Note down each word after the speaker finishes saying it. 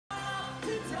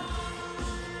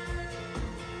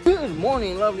Good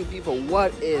morning, lovely people.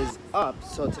 What is up?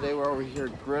 So today we're over here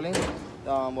grilling.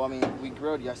 Well, I mean, we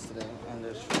grilled yesterday, and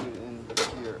there's food in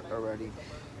here already.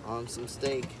 Some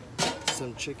steak,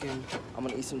 some chicken. I'm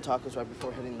gonna eat some tacos right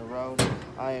before hitting the road.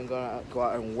 I am gonna go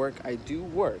out and work. I do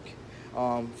work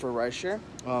for rideshare,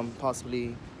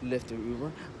 possibly Lyft or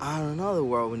Uber. I don't know. The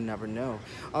world would never know.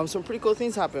 Some pretty cool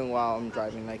things happen while I'm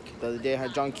driving. Like the other day, I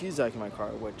had John Cusack in my car,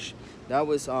 which that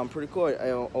was pretty cool.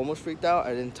 I almost freaked out.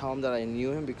 I didn't tell him that I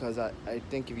knew him because I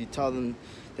think if you tell them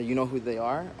that you know who they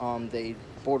are, they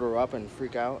border up and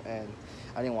freak out, and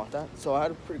I didn't want that. So I had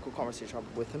a pretty cool conversation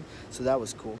with him, so that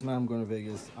was cool. Now I'm going to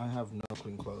Vegas. I have no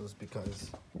clean clothes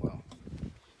because, well,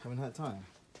 haven't had time.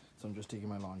 So I'm just taking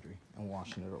my laundry and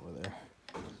washing it over there.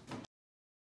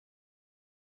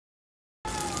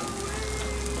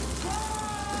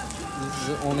 This is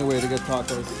the only way to get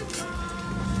tacos.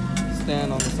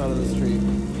 Stand on the side of the street.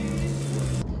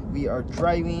 We are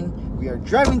driving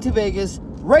to Vegas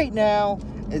right now.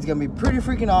 It's gonna be pretty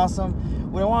freaking awesome.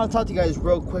 What I want to talk to you guys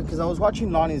real quick, because I was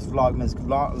watching Lonnie's vlogmas.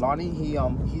 Lonnie,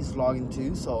 he's vlogging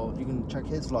too, so you can check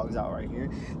his vlogs out right here.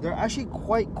 They're actually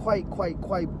quite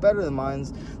better than mine.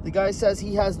 The guy says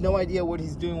he has no idea what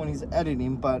he's doing when he's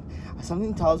editing, but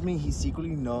something tells me he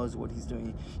secretly knows what he's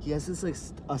doing. He has this like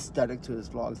aesthetic to his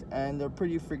vlogs, and they're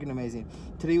pretty freaking amazing.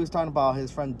 Today he was talking about his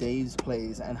friend Dave's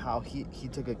plays and how he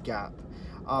took a gap.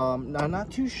 Now I'm not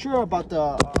too sure about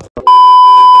the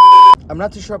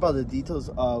details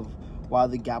of why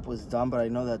the gap was done, but I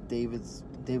know that David's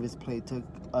play took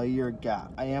a year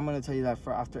gap. I am going to tell you that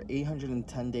after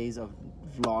 810 days of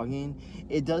vlogging,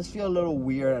 it does feel a little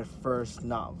weird at first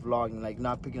not vlogging, like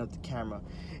not picking up the camera.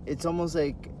 It's almost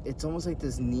like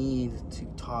this need to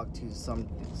talk to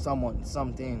someone,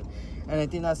 something. And I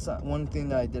think that's one thing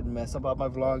that I did miss about my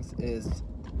vlogs, is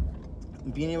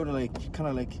being able to like kind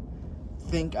of like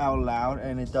think out loud,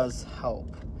 and it does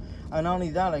help. And not only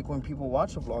that, like when people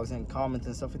watch the vlogs and comment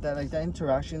and stuff like that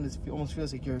interaction almost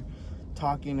feels like you're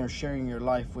talking or sharing your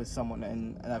life with someone,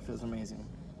 and that feels amazing.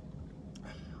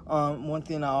 One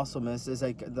thing I also missed is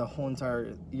like the whole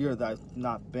entire year that I've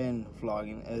not been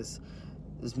vlogging is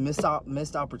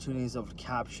missed opportunities of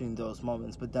capturing those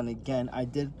moments. But then again, I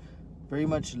did very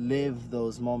much live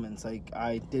those moments. Like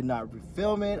I did not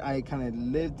refilm it. I kind of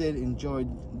lived it, enjoyed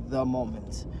the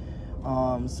moment.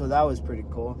 So that was pretty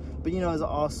cool. But you know, it's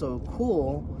also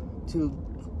cool to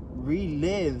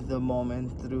relive the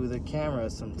moment through the camera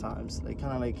sometimes, like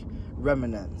kind of like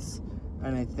reminisce.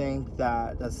 And I think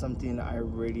that that's something I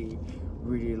really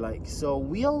like. So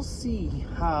we'll see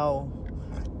how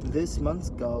this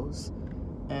month goes,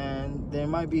 and there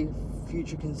might be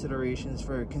future considerations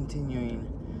for continuing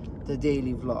the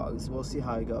daily vlogs. We'll see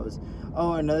how it goes.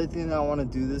 Oh, another thing that I want to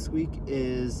do this week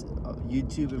is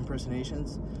YouTube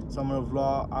impersonations. So I'm gonna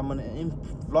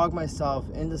vlog myself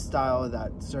in the style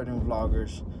that certain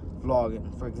vloggers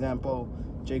vlogging. For example,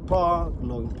 Jake Paul,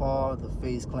 Logan Paul, the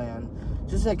FaZe Clan,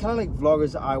 just like kind of like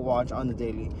vloggers that I watch on the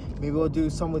daily. Maybe we'll do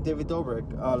some with David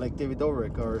Dobrik, like David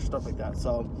Dobrik or stuff like that.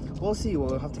 So we'll see.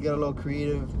 We'll have to get a little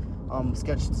creative,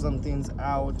 sketch some things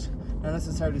out. Not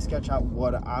necessarily sketch out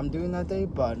what I'm doing that day,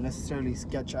 but necessarily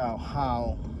sketch out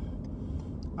how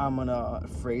I'm gonna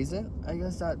phrase it. I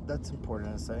guess that's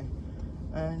important to say.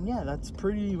 And yeah, that's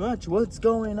pretty much what's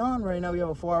going on right now. We have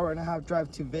a 4.5-hour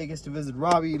drive to Vegas to visit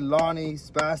Robbie, Lonnie,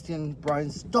 Sebastian, Brian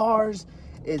Stars.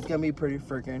 It's gonna be pretty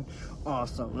freaking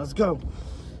awesome. Let's go.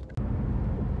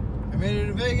 I made it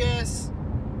to Vegas.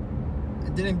 I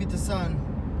didn't beat the sun.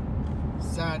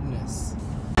 Sadness.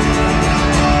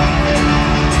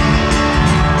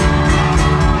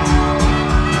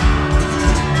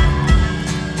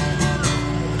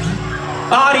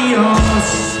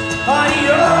 Adios,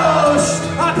 adios.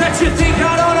 I bet you think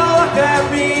I don't know what that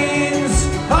means.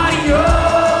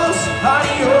 Adios,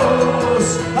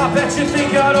 adios. I bet you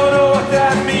think I don't know what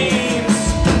that means.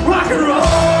 Rock and roll.